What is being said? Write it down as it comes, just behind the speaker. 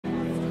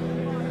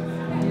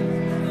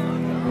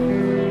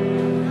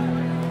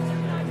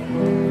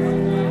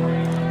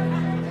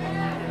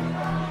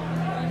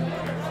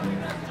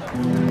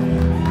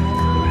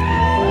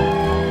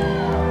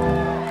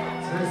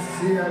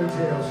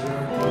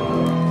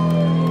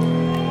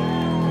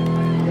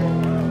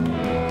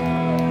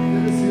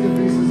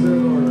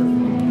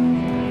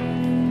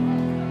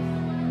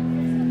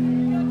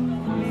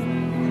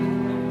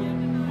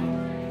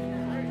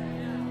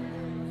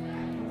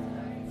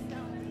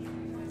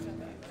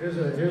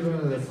Here's one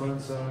of the fun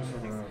songs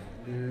from our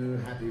new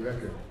happy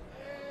record.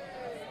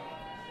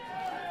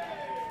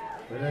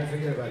 But don't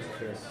forget about you,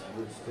 Chris.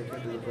 We'll stick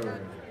into the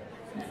program.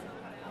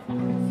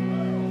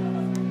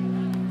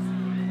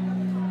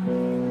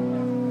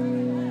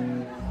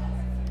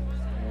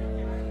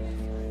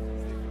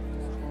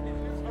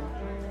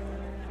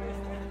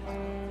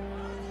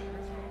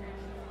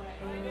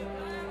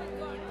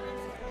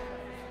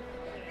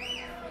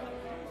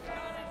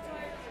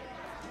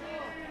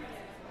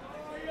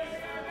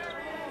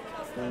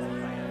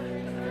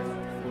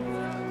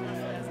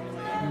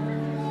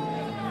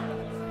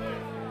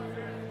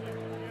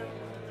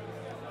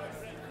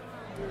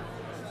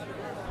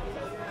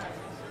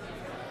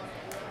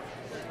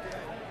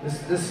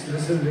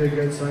 This would be a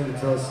good song to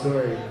tell a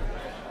story.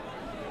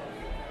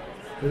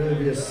 But it would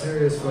be a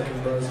serious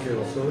fucking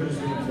buzzkill, so we're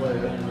just gonna play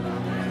it.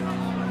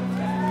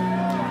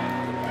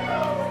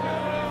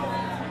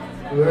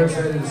 We were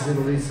excited to see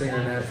the lead singer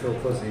in Nashville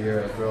plus a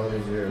year after all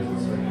these years.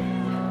 It's like,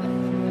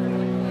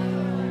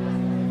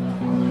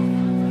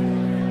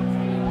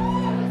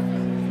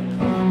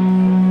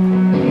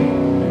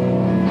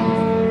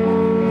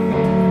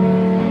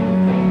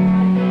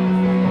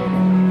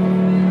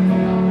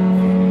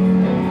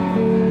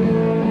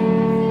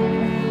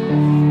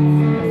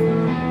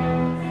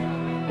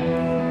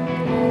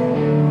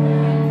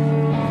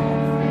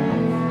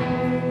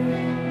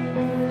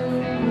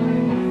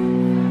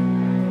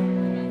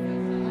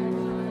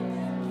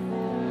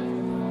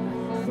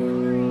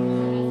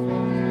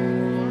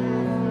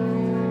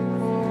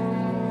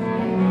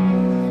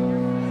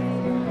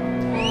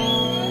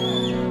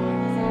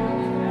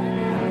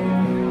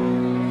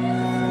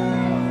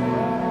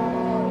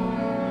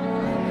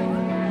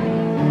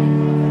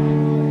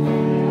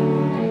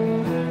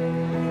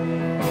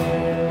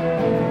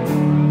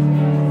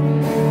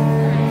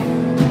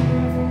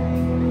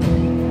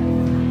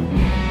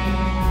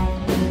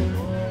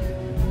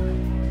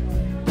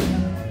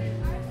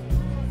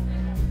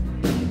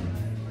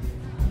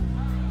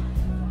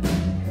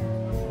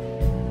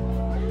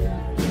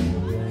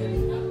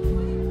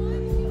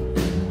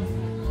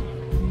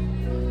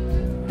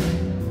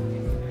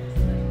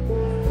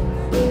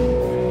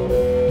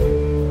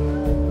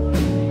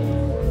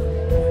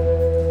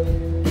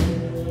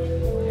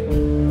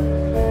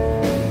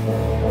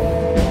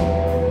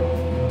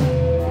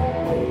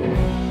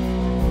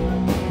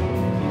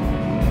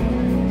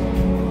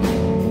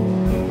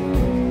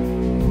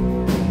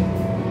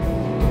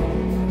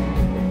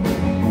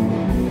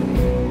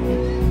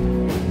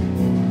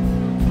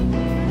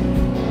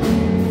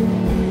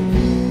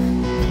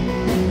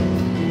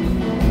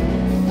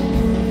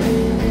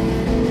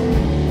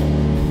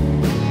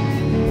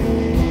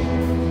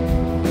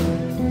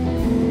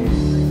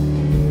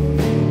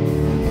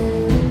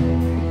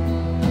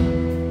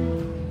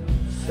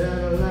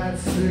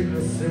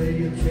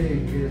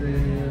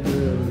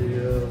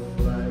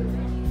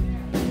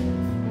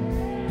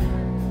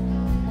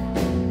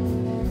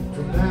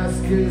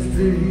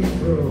 City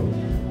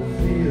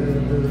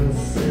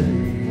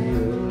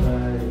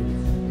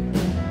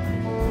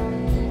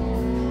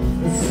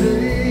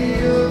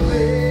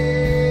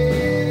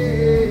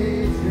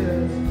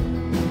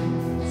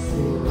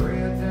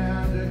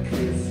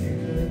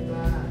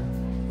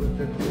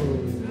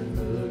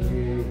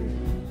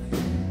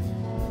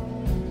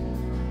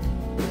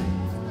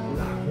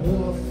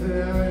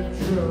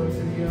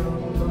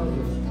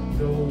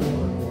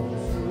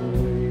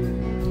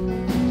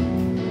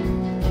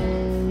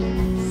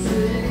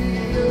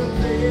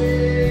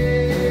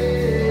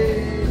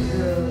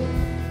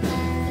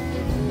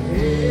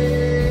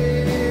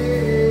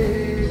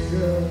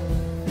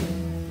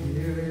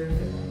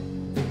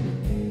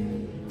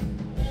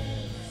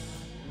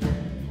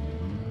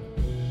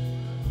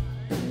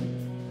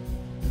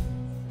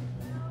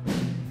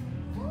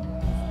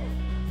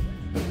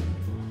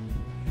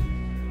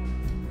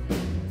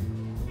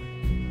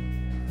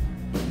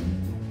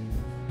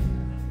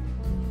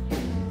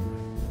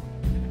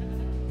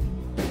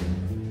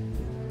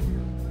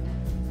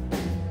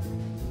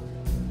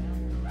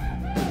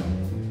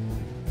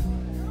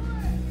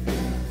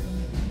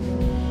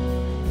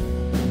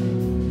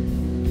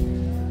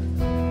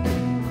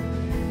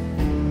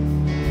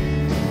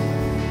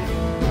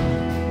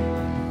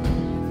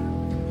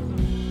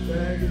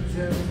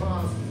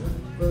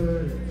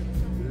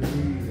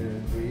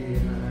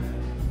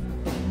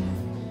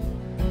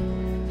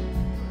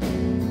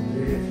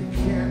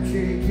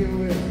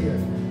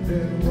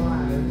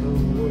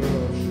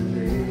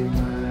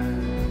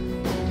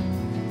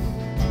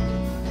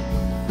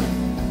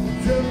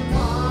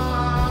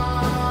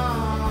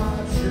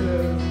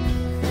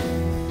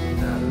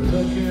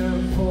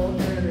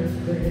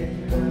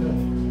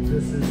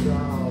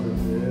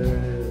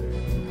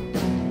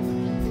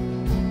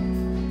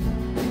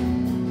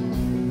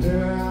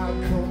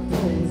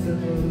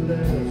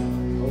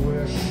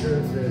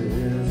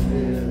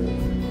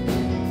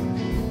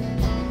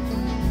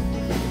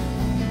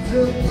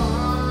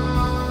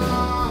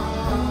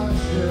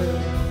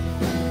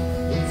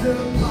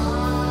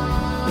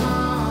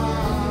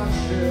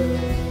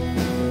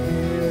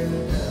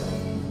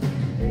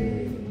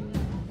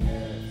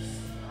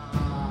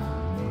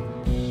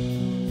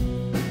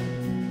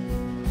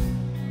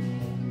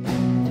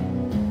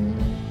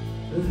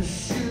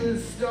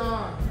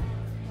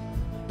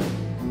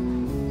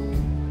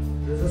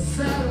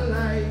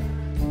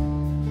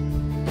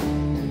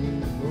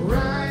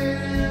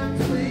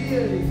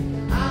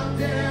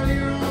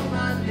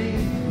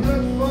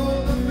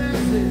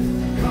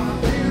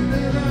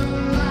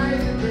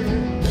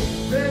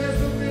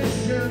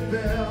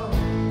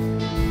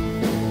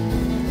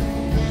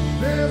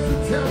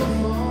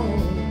telephone.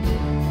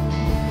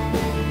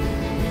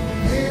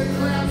 Hand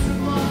claps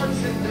and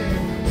marching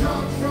band,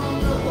 drunk from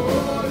the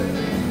Holy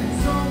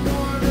Land.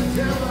 Someone to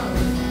tell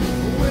us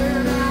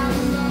when I'm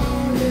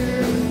alone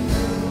here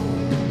now.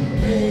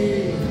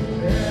 Hey,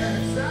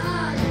 that's I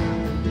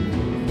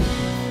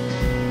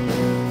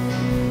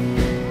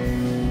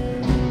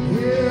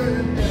here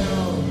and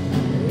now.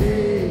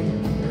 Hey,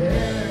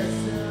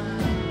 that's I.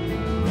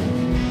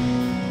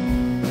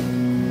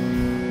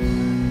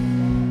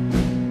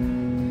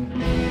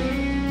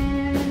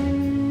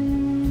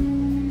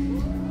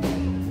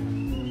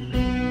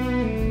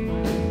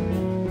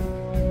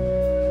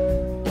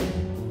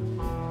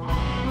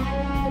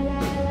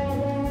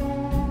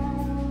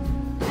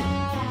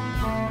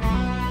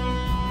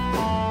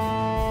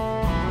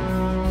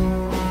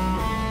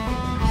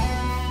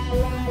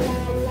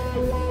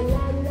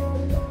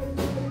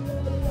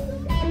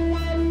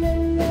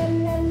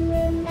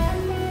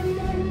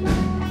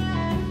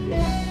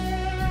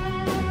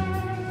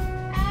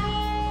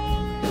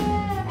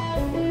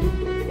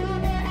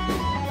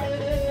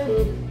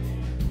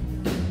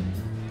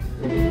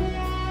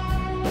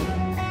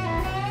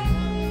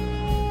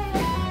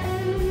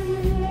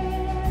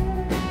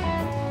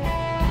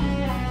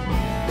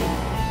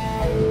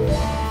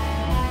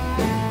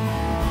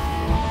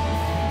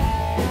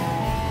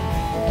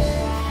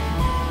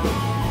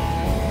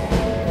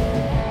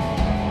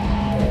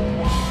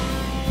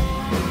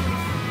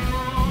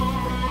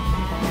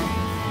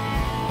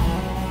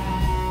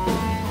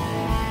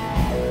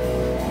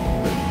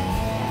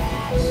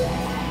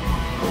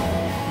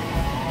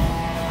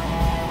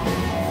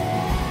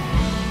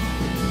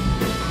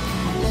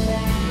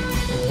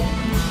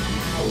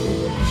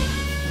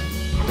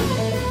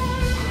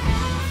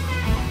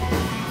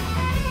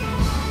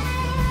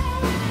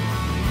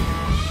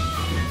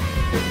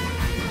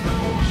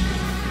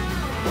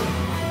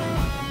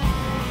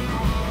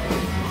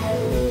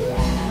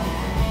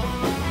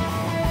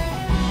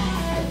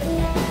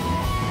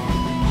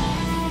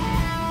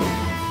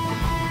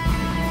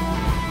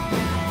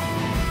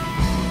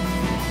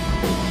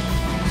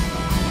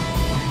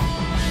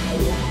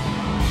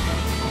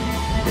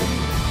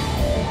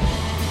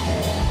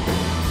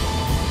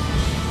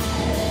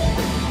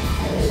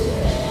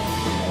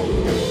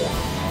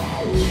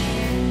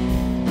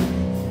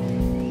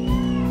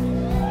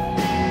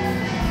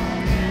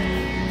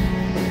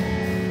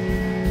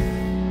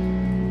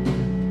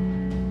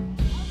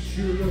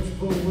 She looks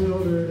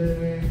bewildered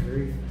and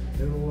angry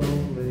and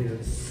lonely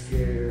and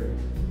scared.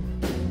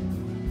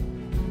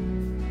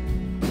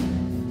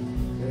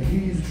 And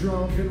he's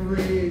drunk and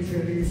rage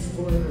and he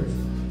splinters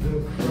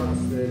the cross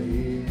that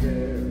he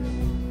bears.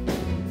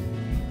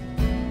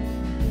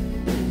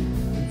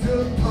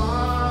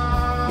 Departure,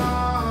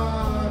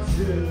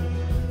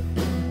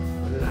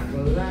 like a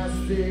last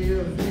day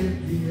of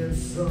Indian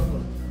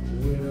summer,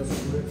 winter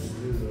slips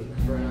through the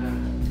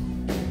cracks.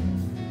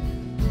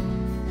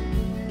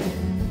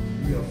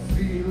 You're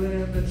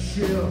feeling the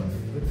chill,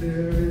 but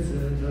there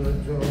isn't a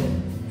door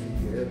to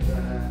get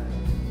back.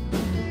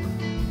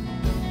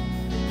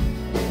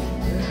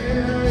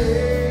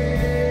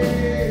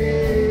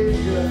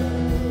 Asia,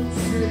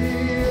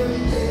 city of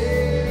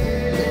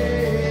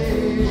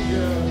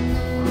Asia,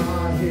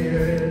 I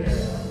hear it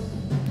now.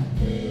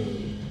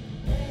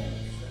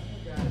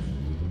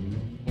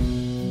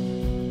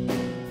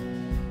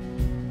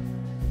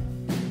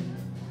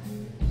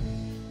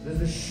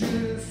 There's a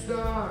shooting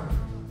star.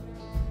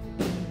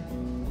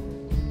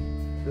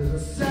 There's a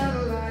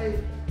satellite,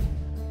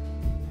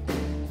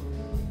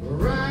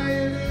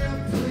 Ryan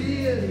and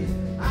Pleiades.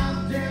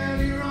 I'm down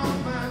here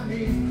on my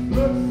knees.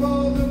 Look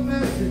for the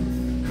message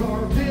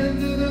carved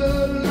into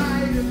the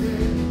light of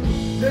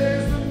it.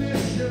 There's the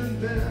mission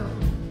bell.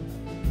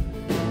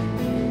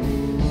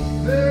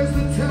 There's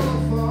the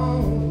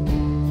telephone.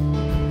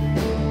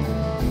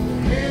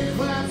 Hand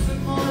claps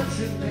and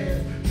marching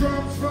bands,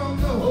 drums from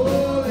the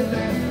Holy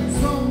Land.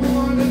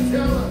 Someone to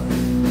tell us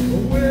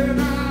we're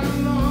not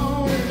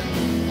alone.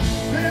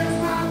 There's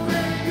my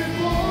baby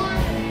boy,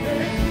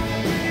 there's my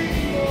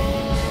baby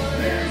boy,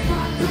 there's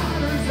my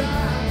daughter's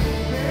eye,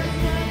 there's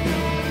my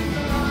daughter's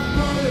eye,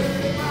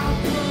 my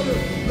brother,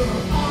 the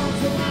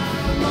arms of my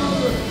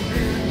mother,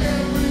 and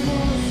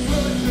everyone's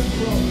searching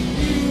for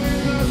you in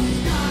the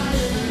sky.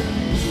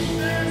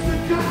 There's the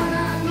God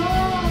I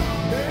love,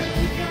 there's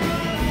the God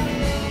I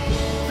love,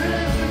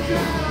 there's the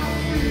God I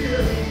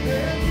fear,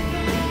 there's the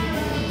God I fear.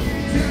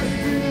 Just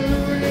in the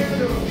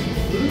random,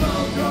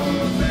 love don't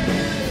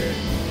abandon.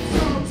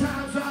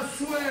 Sometimes I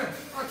swear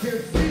I can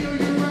feel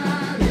you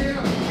right here.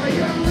 Are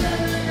you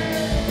ready?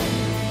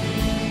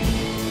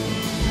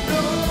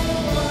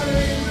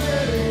 Nobody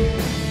ready.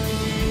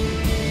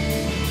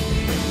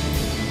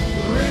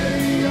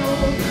 Ready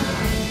or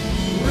not,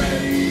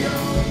 ready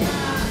or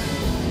not,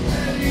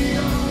 ready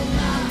or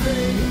not,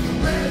 baby.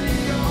 Ready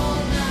or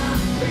not,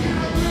 are you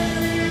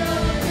ready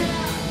or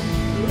not?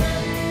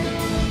 Ready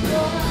or not,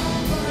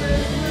 nobody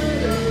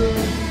ready.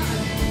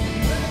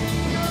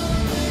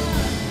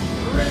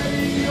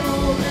 Ready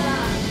or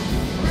not,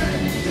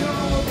 ready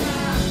or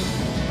not,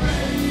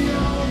 ready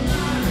or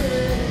not.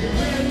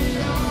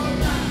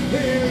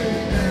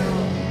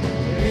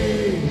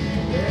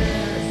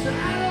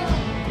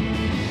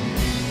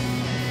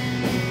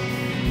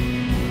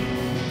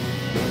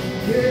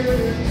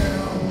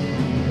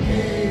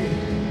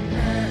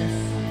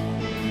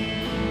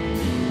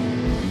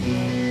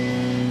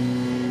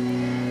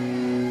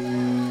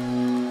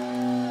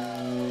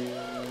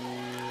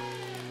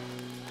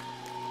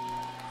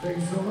 Thank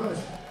you so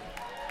much.